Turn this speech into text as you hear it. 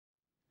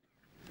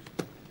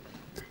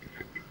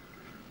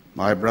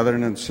My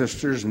brethren and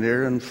sisters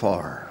near and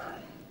far,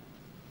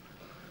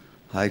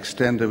 I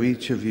extend to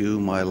each of you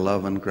my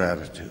love and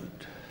gratitude.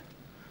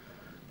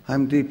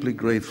 I'm deeply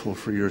grateful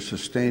for your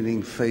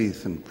sustaining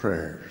faith and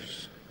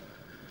prayers.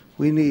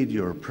 We need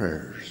your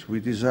prayers. We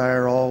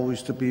desire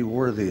always to be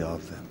worthy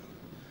of them.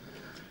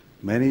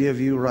 Many of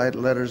you write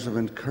letters of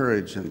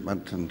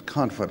encouragement and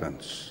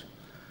confidence.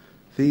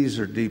 These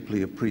are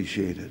deeply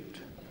appreciated.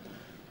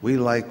 We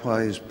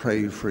likewise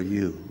pray for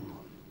you.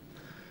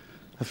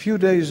 A few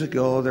days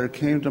ago, there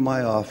came to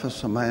my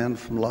office a man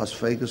from Las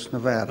Vegas,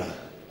 Nevada.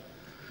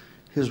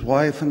 His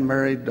wife and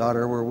married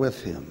daughter were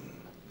with him.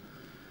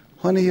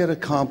 When he had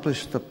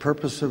accomplished the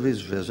purpose of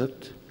his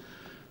visit,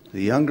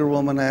 the younger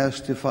woman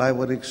asked if I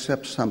would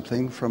accept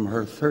something from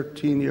her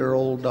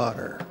 13-year-old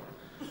daughter.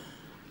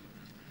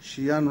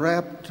 She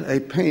unwrapped a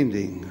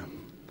painting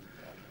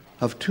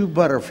of two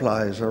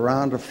butterflies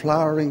around a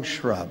flowering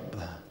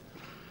shrub.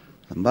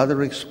 The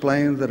mother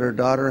explained that her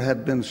daughter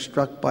had been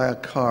struck by a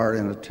car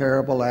in a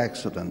terrible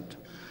accident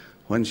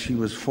when she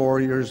was 4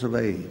 years of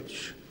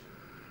age.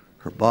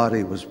 Her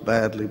body was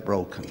badly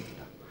broken.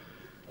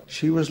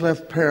 She was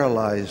left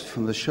paralyzed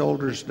from the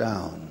shoulders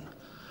down,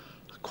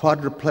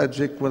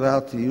 quadriplegic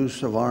without the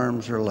use of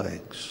arms or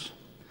legs.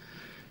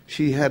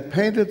 She had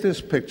painted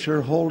this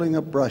picture holding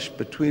a brush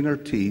between her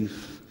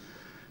teeth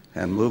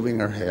and moving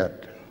her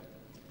head.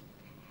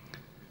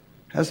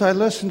 As I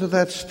listened to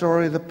that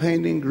story, the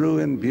painting grew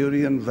in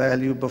beauty and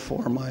value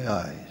before my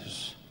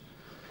eyes.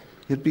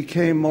 It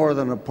became more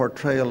than a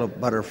portrayal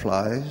of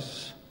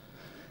butterflies.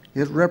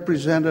 It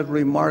represented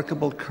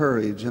remarkable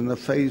courage in the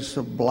face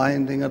of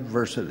blinding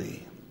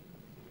adversity,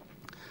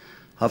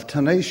 of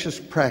tenacious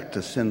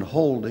practice in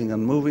holding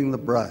and moving the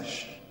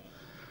brush,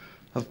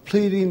 of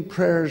pleading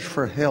prayers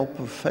for help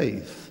of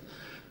faith,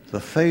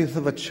 the faith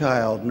of a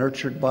child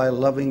nurtured by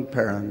loving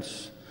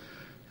parents,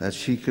 that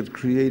she could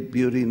create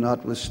beauty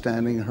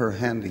notwithstanding her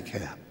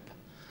handicap.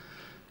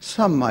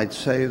 Some might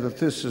say that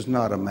this is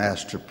not a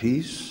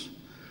masterpiece.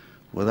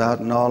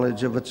 Without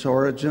knowledge of its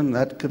origin,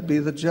 that could be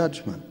the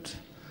judgment.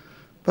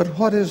 But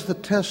what is the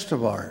test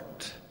of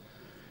art?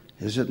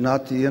 Is it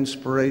not the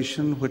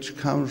inspiration which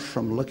comes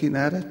from looking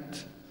at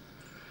it?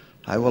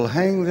 I will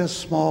hang this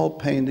small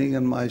painting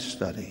in my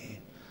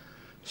study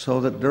so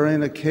that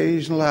during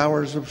occasional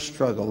hours of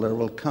struggle there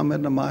will come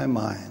into my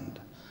mind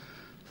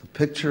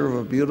picture of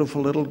a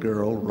beautiful little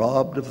girl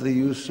robbed of the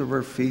use of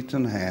her feet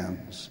and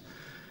hands,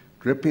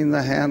 gripping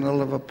the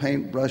handle of a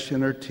paintbrush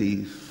in her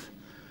teeth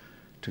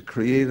to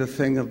create a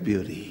thing of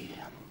beauty.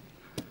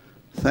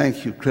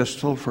 Thank you,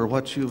 Crystal, for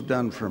what you've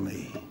done for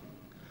me.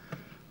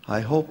 I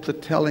hope the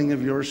telling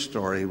of your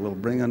story will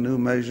bring a new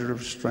measure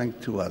of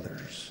strength to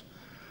others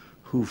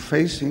who,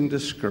 facing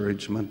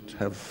discouragement,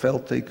 have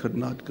felt they could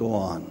not go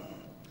on.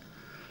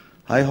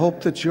 I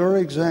hope that your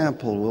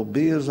example will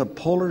be as a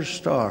polar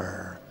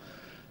star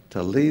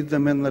to lead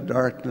them in the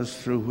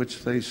darkness through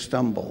which they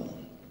stumble.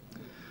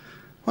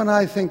 When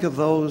I think of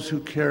those who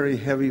carry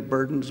heavy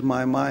burdens,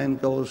 my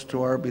mind goes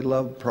to our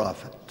beloved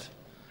prophet.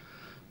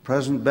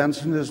 President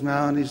Benson is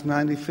now in his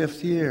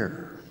 95th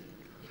year.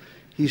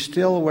 He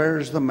still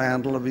wears the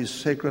mantle of his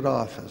sacred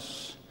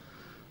office,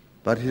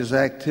 but his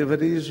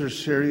activities are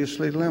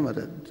seriously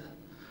limited.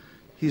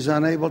 He's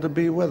unable to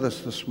be with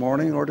us this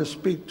morning or to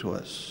speak to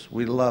us.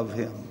 We love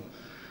him.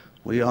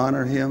 We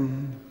honor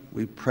him.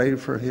 We pray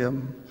for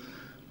him.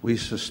 We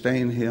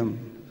sustain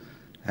him,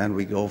 and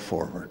we go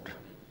forward.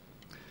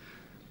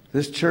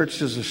 This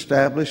church is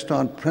established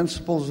on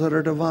principles that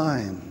are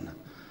divine.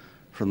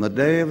 From the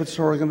day of its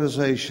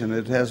organization,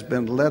 it has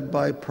been led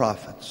by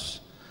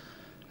prophets,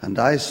 and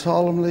I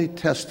solemnly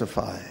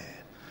testify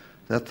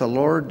that the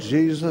Lord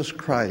Jesus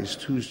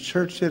Christ, whose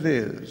church it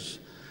is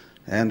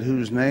and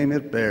whose name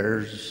it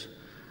bears,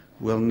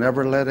 will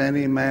never let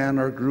any man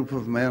or group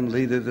of men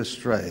lead it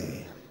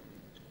astray.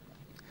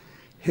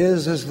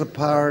 His is the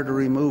power to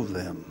remove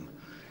them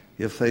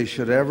if they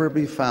should ever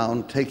be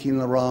found taking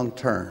the wrong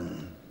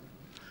turn.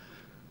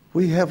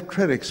 We have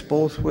critics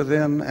both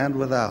within and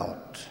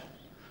without.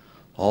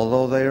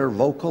 Although they are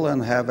vocal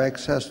and have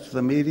access to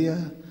the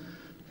media,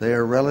 they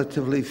are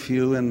relatively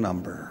few in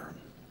number.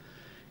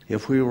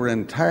 If we were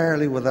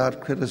entirely without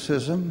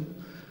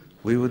criticism,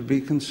 we would be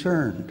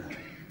concerned.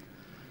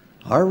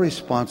 Our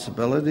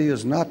responsibility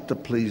is not to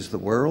please the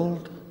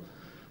world,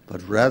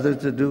 but rather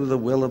to do the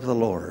will of the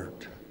Lord.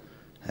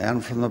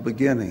 And from the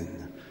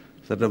beginning,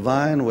 the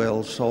divine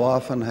will so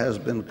often has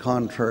been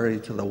contrary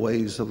to the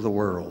ways of the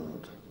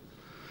world.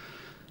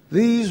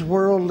 These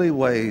worldly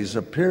ways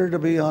appear to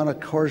be on a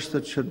course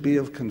that should be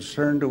of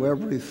concern to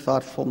every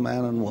thoughtful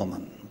man and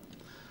woman.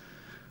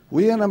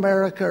 We in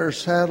America are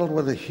saddled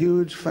with a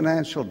huge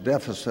financial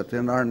deficit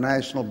in our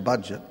national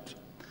budget.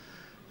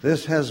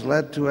 This has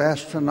led to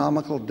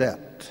astronomical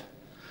debt.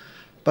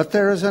 But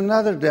there is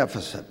another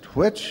deficit,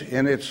 which,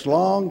 in its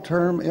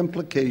long-term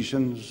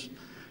implications,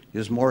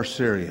 is more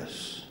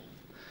serious.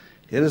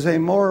 It is a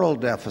moral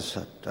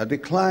deficit, a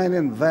decline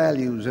in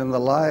values in the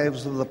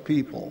lives of the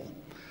people,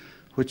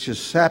 which is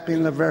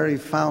sapping the very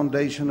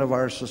foundation of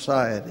our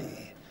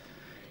society.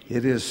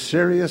 It is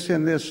serious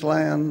in this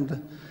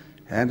land,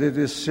 and it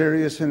is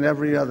serious in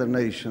every other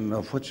nation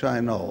of which I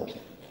know.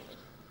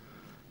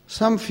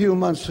 Some few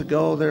months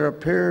ago, there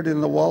appeared in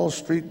the Wall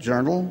Street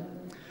Journal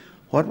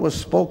what was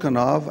spoken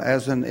of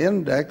as an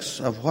index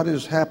of what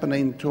is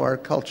happening to our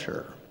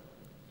culture.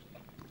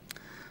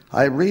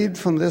 I read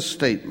from this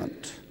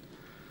statement: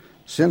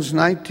 since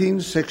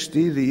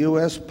 1960, the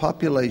U.S.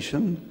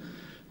 population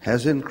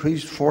has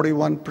increased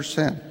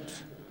 41%.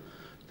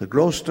 The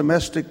gross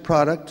domestic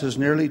product has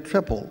nearly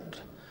tripled,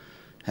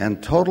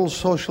 and total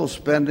social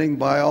spending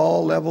by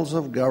all levels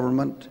of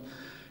government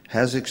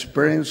has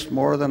experienced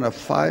more than a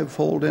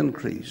five-fold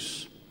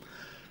increase.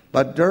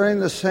 But during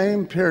the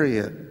same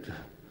period,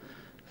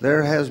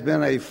 there has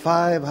been a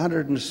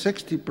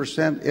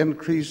 560%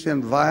 increase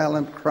in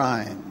violent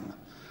crime,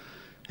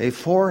 a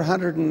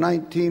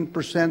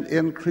 419%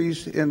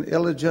 increase in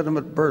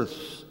illegitimate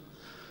births,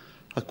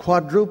 a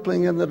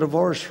quadrupling in the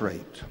divorce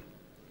rate,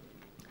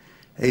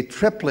 a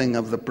tripling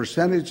of the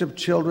percentage of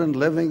children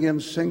living in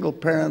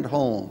single-parent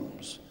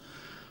homes,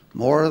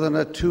 more than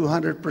a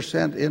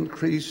 200%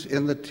 increase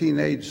in the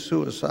teenage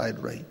suicide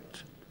rate.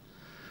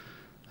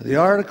 The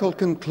article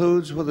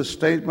concludes with a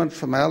statement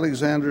from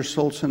Alexander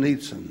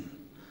Solzhenitsyn: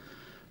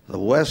 the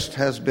West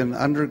has been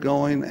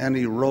undergoing an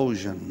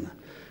erosion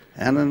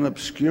and an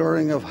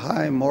obscuring of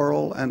high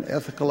moral and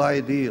ethical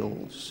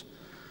ideals.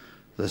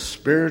 The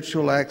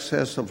spiritual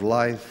access of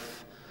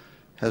life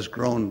has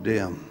grown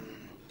dim.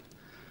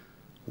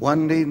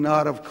 One need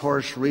not, of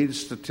course, read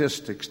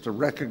statistics to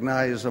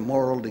recognize a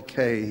moral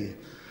decay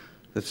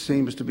that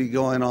seems to be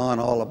going on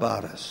all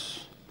about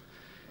us.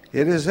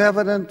 It is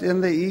evident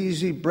in the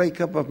easy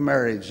breakup of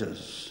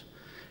marriages,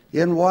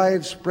 in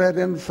widespread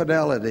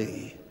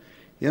infidelity,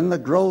 in the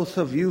growth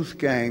of youth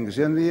gangs,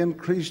 in the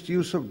increased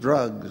use of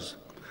drugs,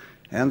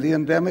 and the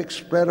endemic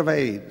spread of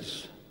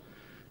AIDS,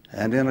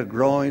 and in a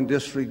growing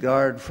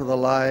disregard for the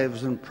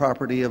lives and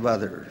property of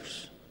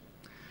others.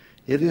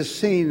 It is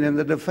seen in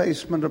the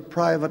defacement of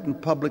private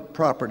and public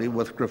property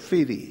with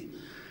graffiti,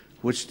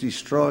 which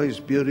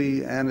destroys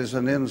beauty and is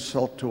an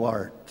insult to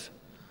art.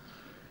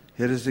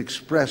 It is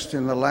expressed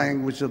in the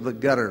language of the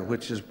gutter,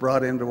 which is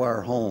brought into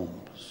our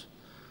homes.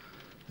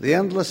 The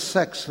endless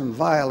sex and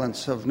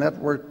violence of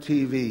network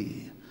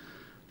TV,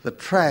 the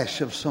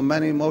trash of so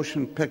many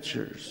motion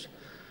pictures,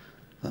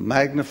 the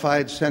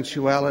magnified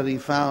sensuality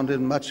found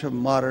in much of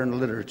modern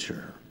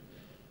literature,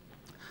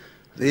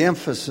 the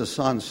emphasis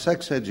on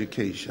sex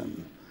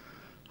education,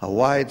 a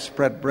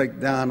widespread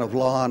breakdown of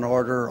law and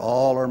order,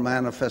 all are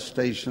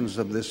manifestations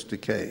of this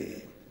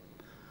decay.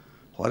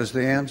 What is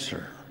the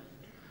answer?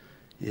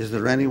 Is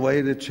there any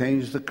way to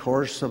change the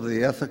course of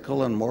the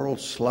ethical and moral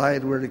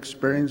slide we're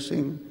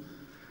experiencing?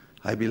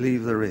 I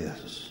believe there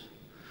is.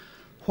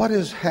 What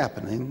is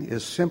happening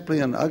is simply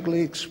an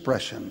ugly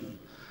expression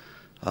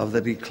of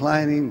the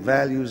declining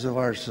values of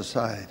our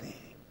society.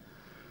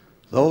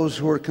 Those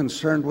who are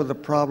concerned with the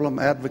problem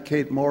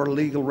advocate more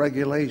legal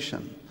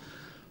regulation,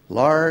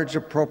 large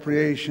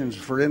appropriations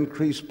for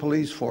increased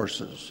police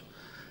forces,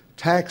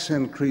 tax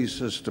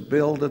increases to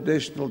build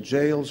additional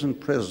jails and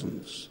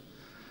prisons.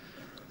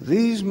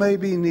 These may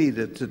be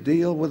needed to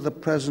deal with the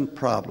present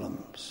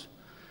problems.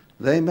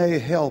 They may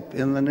help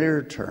in the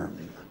near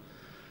term,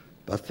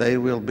 but they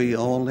will be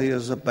only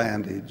as a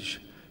bandage,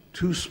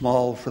 too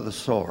small for the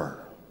sore.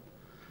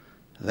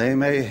 They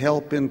may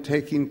help in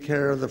taking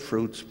care of the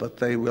fruits, but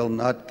they will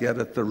not get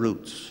at the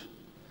roots.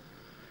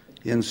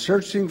 In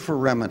searching for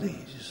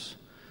remedies,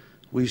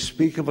 we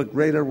speak of a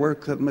greater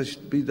work that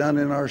must be done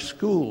in our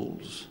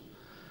schools,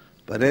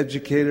 but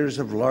educators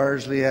have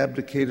largely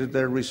abdicated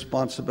their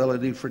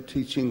responsibility for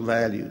teaching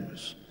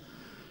values.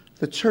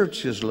 The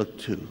church is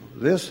looked to,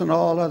 this and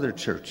all other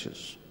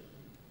churches.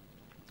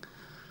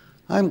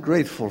 I'm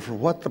grateful for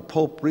what the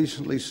Pope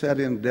recently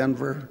said in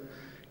Denver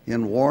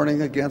in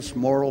warning against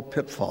moral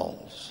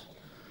pitfalls.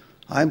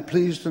 I'm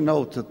pleased to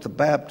note that the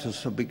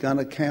Baptists have begun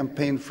a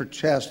campaign for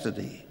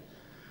chastity.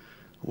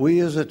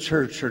 We as a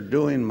church are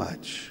doing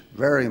much,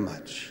 very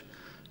much,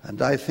 and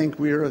I think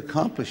we are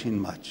accomplishing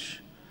much,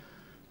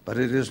 but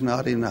it is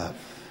not enough.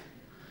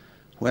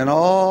 When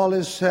all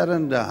is said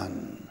and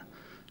done,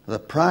 the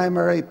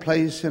primary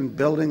place in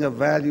building a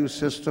value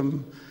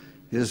system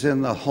is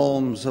in the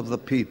homes of the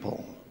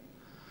people.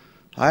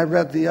 I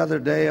read the other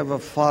day of a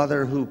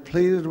father who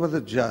pleaded with a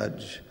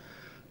judge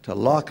to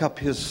lock up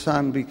his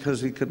son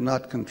because he could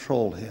not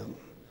control him.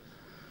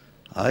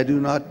 I do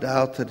not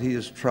doubt that he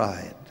has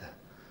tried,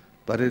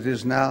 but it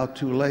is now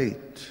too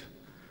late.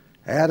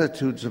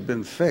 Attitudes have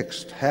been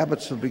fixed.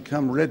 Habits have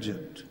become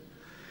rigid.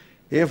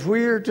 If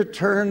we are to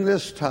turn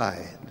this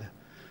tide,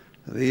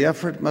 the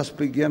effort must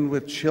begin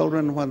with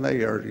children when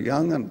they are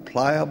young and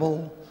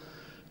pliable,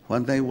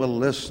 when they will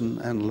listen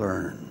and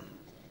learn.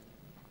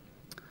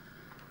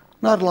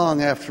 Not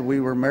long after we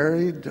were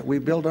married, we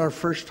built our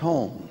first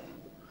home.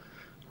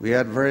 We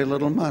had very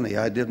little money.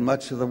 I did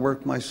much of the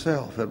work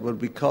myself. It would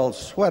be called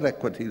sweat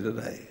equity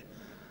today.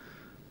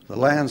 The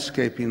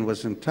landscaping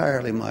was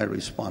entirely my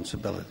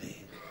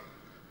responsibility.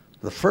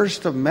 The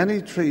first of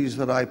many trees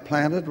that I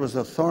planted was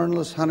a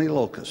thornless honey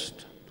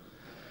locust.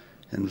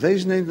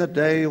 envisioning the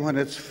day when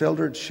its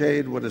filtered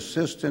shade would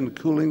assist in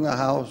cooling the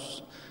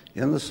house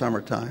in the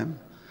summertime,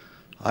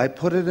 I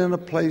put it in a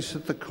place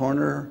at the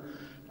corner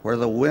where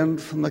the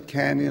wind from the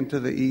canyon to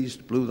the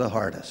east blew the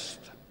hardest.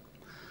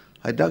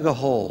 I dug a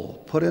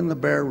hole, put in the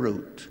bare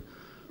root,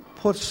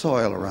 put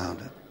soil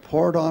around it,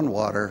 poured on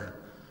water,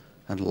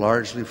 and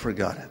largely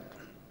forgot it.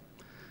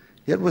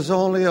 It was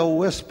only a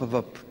wisp of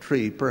a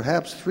tree,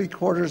 perhaps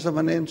 3/4 of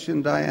an inch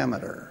in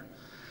diameter.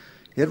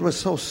 It was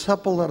so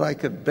supple that I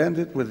could bend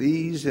it with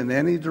ease in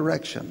any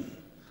direction.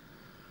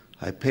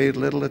 I paid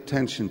little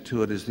attention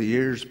to it as the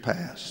years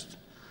passed.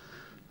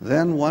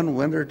 Then one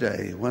winter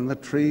day, when the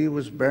tree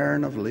was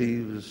barren of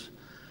leaves,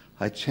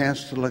 I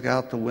chanced to look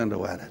out the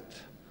window at it.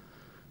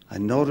 I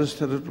noticed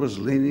that it was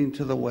leaning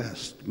to the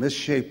west,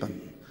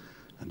 misshapen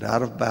and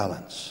out of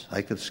balance.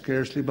 I could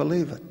scarcely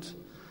believe it.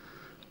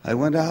 I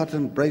went out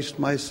and braced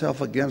myself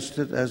against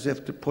it as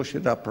if to push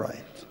it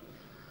upright.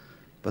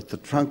 But the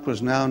trunk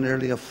was now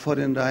nearly a foot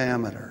in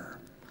diameter.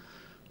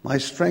 My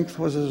strength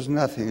was as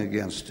nothing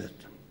against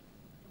it.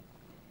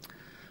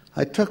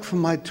 I took from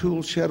my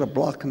tool shed a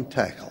block and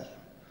tackle.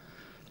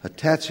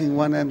 Attaching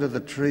one end of the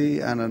tree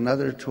and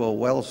another to a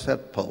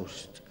well-set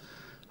post,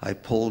 I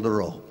pulled the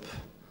rope.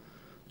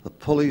 The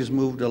pulleys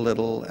moved a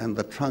little, and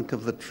the trunk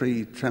of the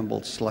tree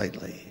trembled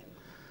slightly.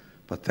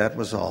 But that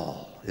was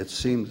all. It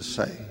seemed to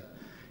say,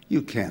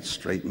 "You can't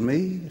straighten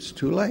me. It's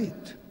too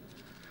late.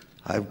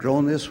 I've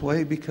grown this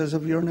way because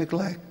of your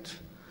neglect,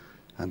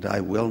 and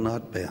I will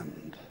not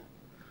bend."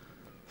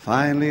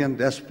 Finally, in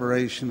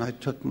desperation, I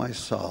took my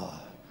saw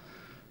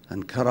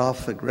and cut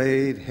off the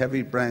great,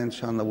 heavy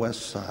branch on the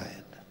west side.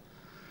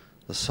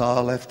 The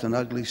saw left an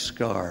ugly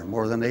scar,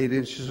 more than 8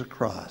 inches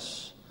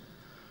across.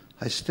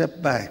 I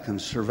stepped back and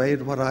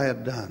surveyed what I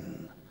had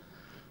done.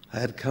 I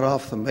had cut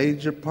off the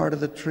major part of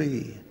the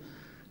tree,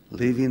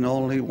 leaving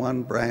only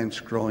one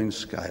branch growing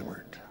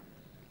skyward.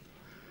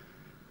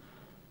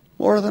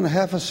 More than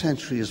half a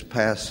century has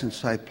passed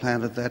since I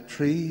planted that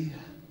tree.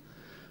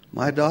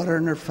 My daughter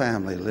and her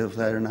family live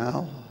there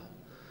now.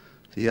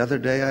 The other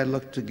day I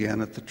looked again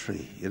at the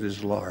tree. It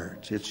is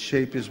large. Its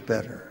shape is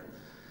better.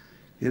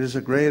 It is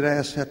a great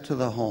asset to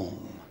the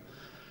home.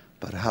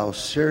 But how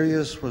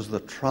serious was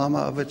the trauma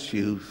of its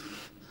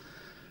youth,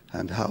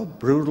 and how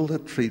brutal the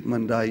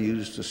treatment I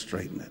used to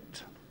straighten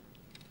it.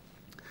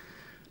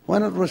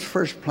 When it was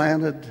first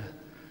planted,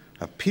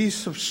 a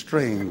piece of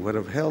string would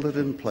have held it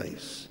in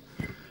place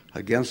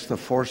against the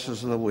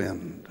forces of the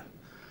wind.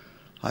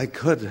 I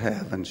could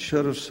have and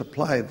should have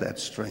supplied that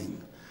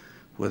string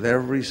with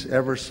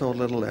ever so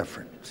little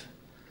effort,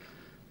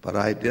 but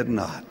I did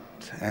not,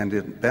 and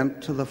it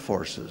bent to the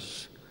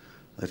forces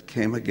that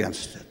came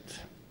against it.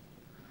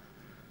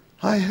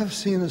 I have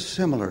seen a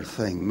similar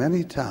thing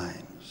many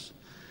times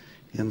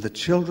in the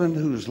children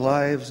whose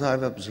lives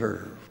I've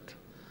observed.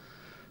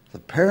 The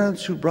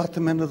parents who brought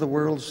them into the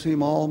world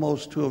seem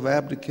almost to have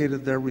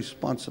abdicated their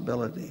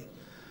responsibility.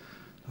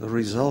 The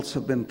results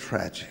have been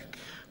tragic.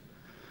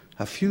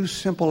 A few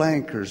simple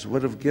anchors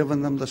would have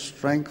given them the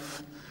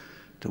strength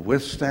to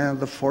withstand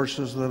the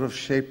forces that have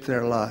shaped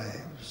their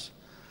lives.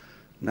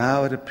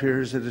 Now it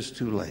appears it is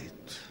too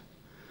late.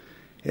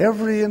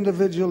 Every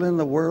individual in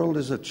the world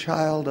is a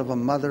child of a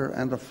mother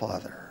and a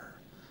father.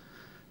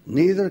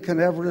 Neither can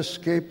ever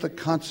escape the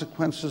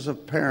consequences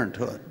of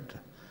parenthood.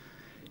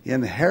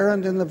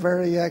 Inherent in the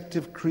very act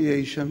of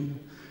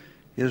creation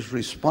is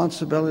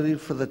responsibility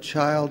for the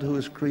child who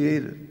is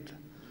created.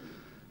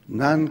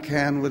 None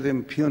can with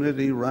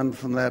impunity run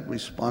from that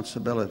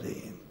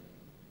responsibility.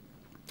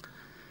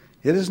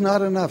 It is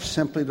not enough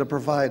simply to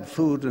provide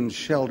food and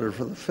shelter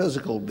for the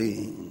physical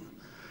being.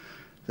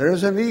 There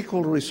is an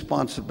equal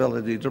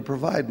responsibility to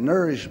provide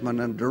nourishment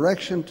and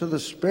direction to the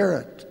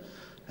spirit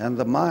and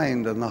the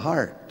mind and the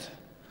heart.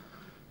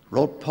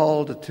 Wrote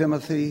Paul to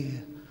Timothy,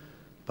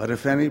 "But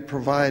if any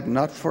provide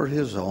not for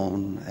his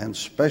own, and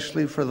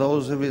specially for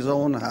those of his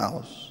own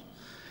house,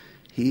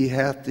 he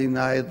hath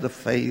denied the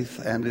faith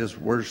and is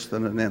worse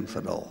than an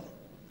infidel."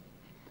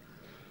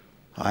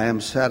 I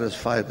am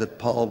satisfied that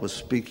Paul was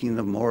speaking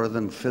of more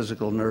than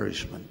physical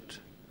nourishment.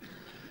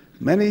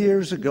 Many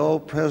years ago,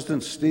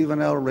 President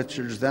Stephen L.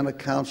 Richards, then a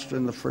counselor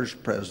in the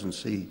First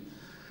Presidency,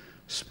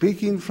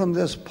 speaking from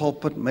this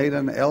pulpit, made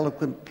an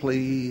eloquent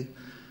plea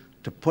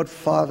to put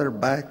father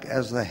back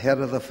as the head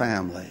of the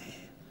family.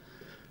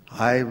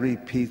 I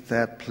repeat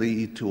that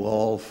plea to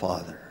all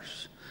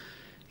fathers.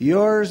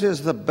 Yours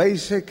is the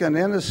basic and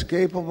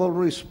inescapable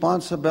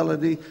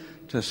responsibility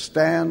to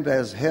stand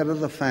as head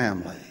of the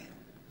family.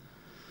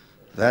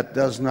 That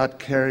does not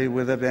carry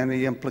with it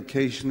any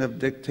implication of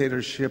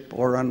dictatorship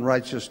or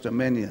unrighteous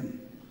dominion.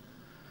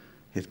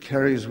 It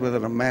carries with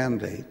it a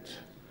mandate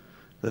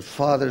that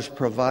fathers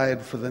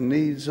provide for the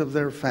needs of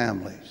their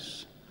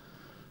families.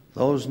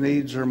 Those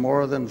needs are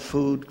more than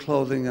food,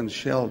 clothing, and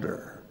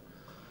shelter.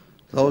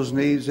 Those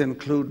needs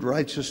include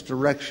righteous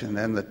direction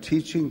and the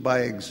teaching by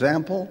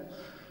example,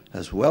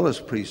 as well as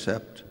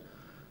precept,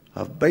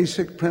 of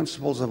basic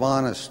principles of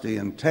honesty,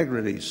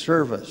 integrity,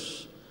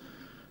 service,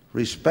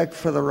 respect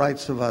for the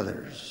rights of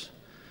others,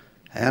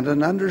 and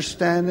an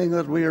understanding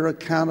that we are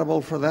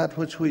accountable for that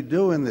which we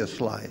do in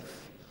this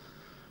life,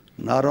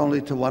 not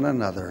only to one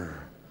another,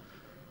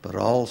 but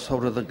also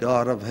to the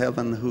God of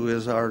heaven, who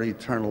is our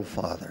eternal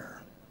Father.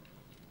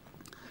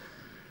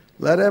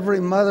 Let every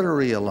mother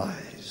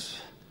realize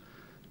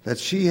that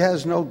she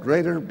has no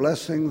greater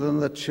blessing than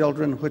the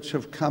children which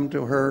have come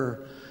to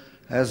her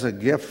as a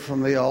gift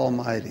from the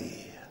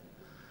Almighty,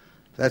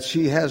 that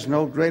she has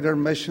no greater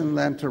mission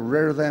than to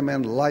rear them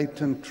in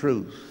light and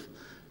truth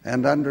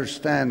and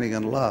understanding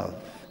and love,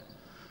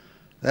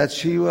 that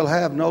she will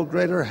have no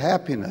greater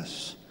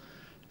happiness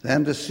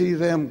than to see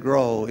them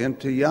grow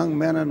into young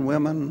men and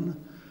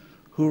women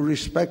who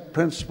respect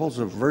principles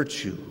of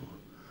virtue,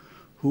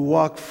 who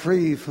walk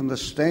free from the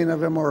stain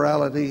of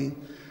immorality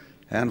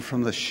and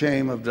from the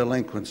shame of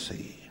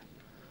delinquency.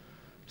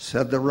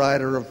 Said the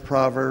writer of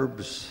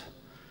Proverbs,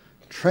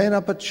 "Train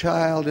up a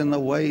child in the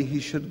way he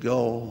should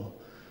go,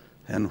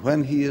 and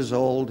when he is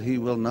old, he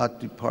will not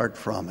depart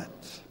from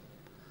it."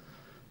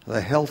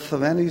 The health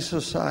of any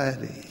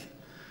society,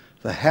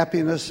 the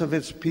happiness of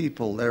its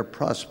people, their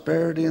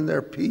prosperity and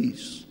their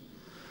peace,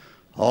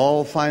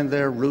 all find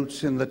their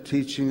roots in the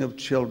teaching of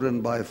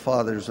children by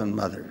fathers and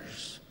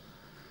mothers.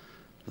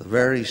 The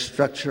very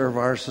structure of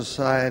our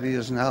society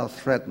is now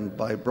threatened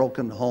by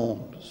broken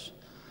homes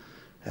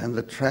and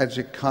the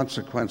tragic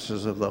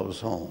consequences of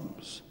those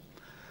homes.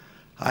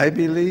 I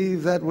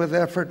believe that with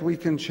effort we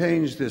can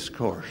change this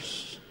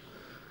course.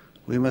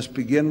 We must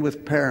begin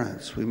with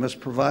parents. We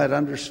must provide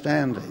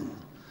understanding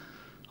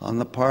on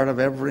the part of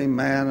every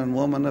man and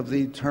woman of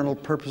the eternal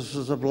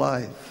purposes of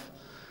life,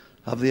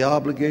 of the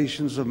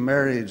obligations of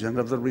marriage, and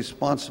of the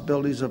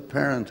responsibilities of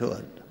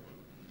parenthood.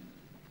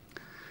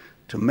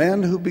 To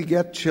men who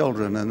beget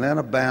children and then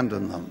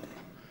abandon them,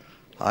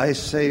 I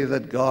say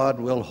that God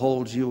will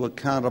hold you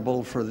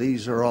accountable, for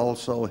these are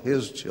also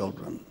His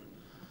children,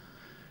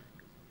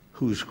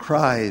 whose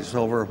cries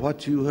over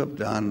what you have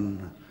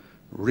done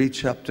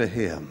reach up to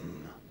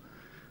Him.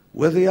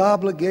 With the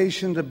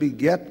obligation to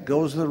beget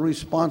goes the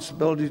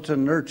responsibility to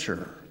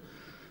nurture,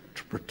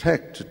 to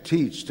protect, to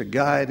teach, to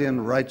guide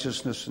in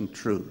righteousness and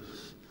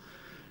truth.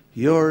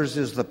 Yours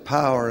is the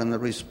power and the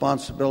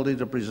responsibility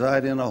to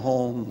preside in a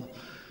home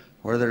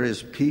where there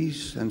is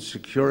peace and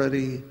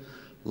security,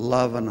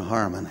 love and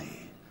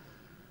harmony.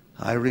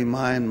 I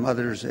remind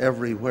mothers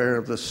everywhere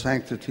of the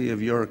sanctity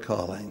of your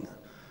calling.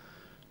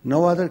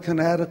 No other can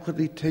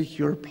adequately take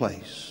your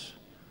place.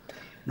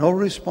 No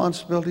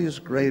responsibility is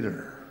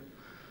greater,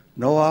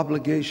 no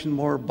obligation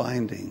more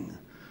binding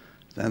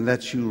than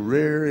that you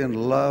rear in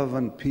love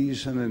and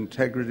peace and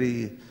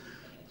integrity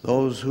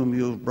those whom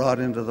you have brought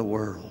into the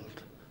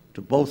world.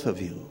 To both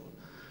of you,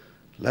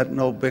 let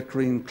no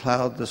bickering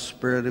cloud the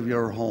spirit of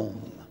your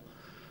home.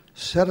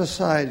 Set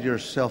aside your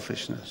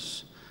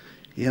selfishness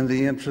in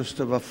the interest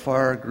of a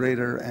far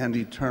greater and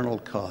eternal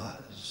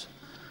cause.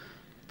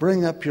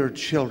 Bring up your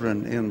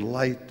children in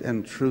light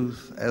and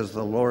truth as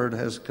the Lord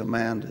has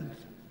commanded.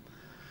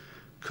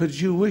 Could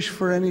you wish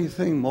for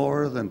anything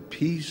more than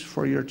peace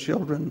for your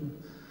children?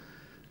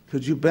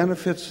 Could you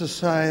benefit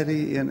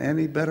society in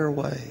any better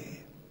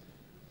way?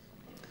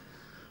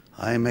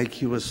 I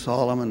make you a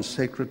solemn and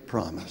sacred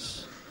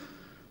promise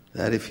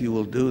that if you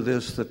will do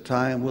this, the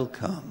time will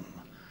come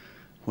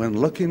when,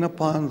 looking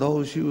upon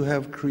those you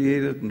have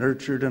created,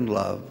 nurtured, and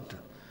loved,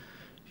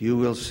 you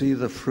will see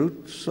the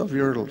fruits of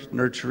your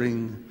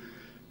nurturing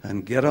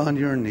and get on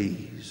your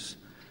knees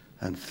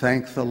and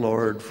thank the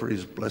Lord for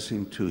His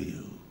blessing to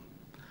you.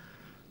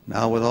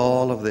 Now, with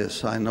all of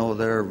this, I know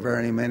there are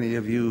very many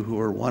of you who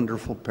are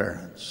wonderful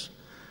parents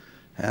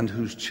and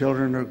whose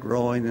children are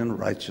growing in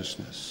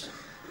righteousness.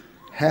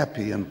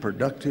 Happy and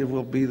productive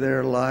will be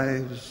their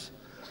lives,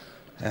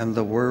 and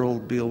the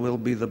world will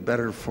be the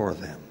better for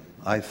them.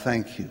 I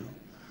thank you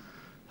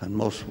and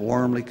most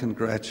warmly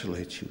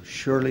congratulate you.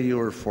 Surely you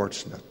are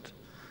fortunate,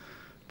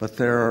 but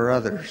there are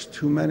others,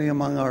 too many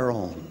among our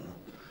own,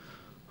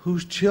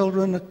 whose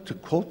children, to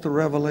quote the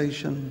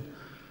Revelation,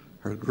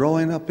 are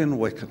growing up in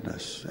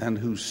wickedness, and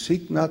who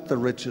seek not the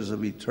riches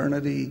of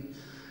eternity,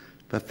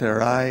 but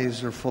their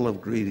eyes are full of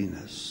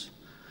greediness.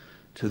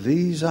 To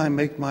these I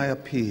make my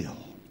appeal.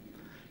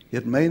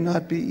 It may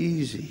not be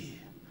easy.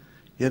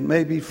 It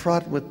may be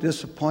fraught with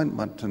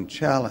disappointment and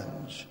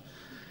challenge.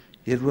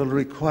 It will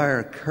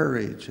require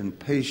courage and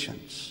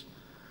patience.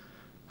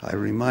 I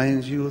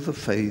remind you of the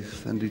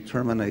faith and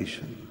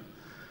determination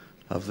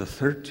of the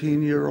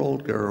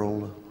 13-year-old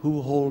girl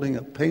who, holding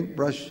a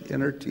paintbrush in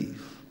her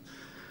teeth,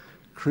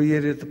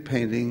 created the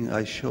painting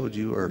I showed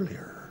you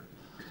earlier.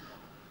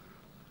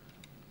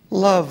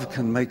 Love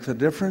can make the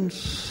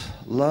difference.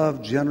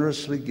 Love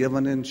generously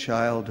given in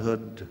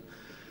childhood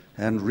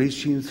and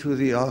reaching through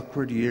the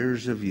awkward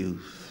years of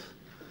youth.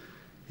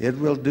 It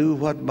will do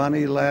what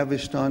money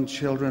lavished on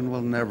children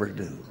will never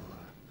do.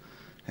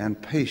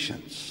 And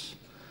patience,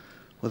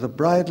 with a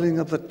bridling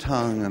of the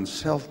tongue and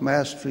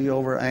self-mastery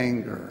over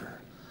anger.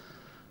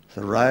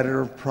 The writer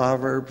of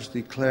Proverbs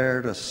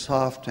declared, "A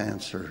soft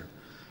answer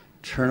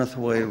turneth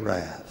away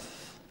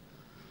wrath,"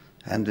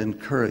 and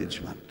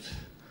encouragement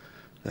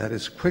that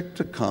is quick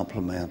to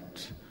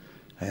compliment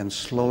and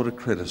slow to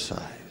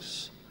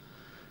criticize.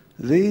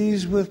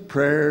 These with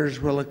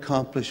prayers will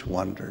accomplish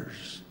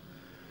wonders.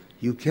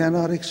 You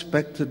cannot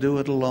expect to do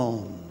it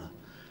alone.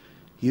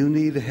 You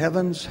need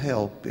heaven's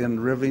help in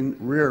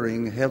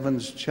rearing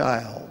heaven's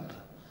child,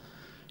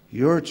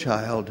 your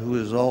child who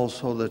is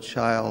also the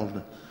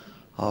child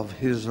of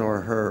his or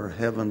her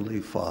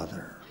heavenly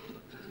Father.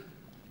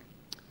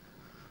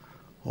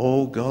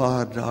 O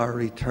God,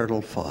 our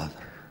eternal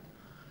Father,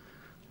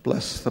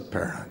 bless the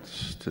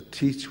parents to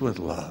teach with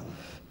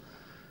love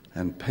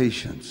and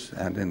patience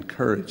and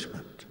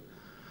encouragement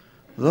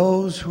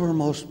those who are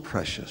most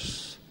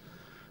precious,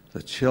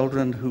 the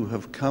children who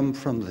have come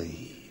from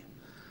Thee,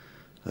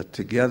 that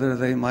together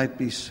they might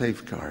be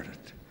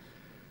safeguarded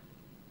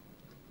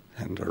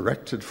and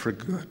directed for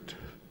good,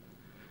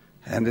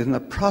 and in the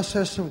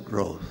process of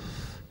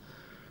growth,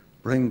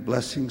 bring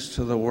blessings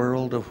to the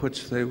world of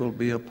which they will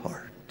be a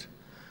part.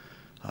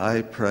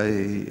 I pray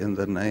in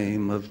the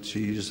name of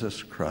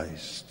Jesus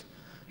Christ.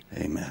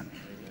 Amen.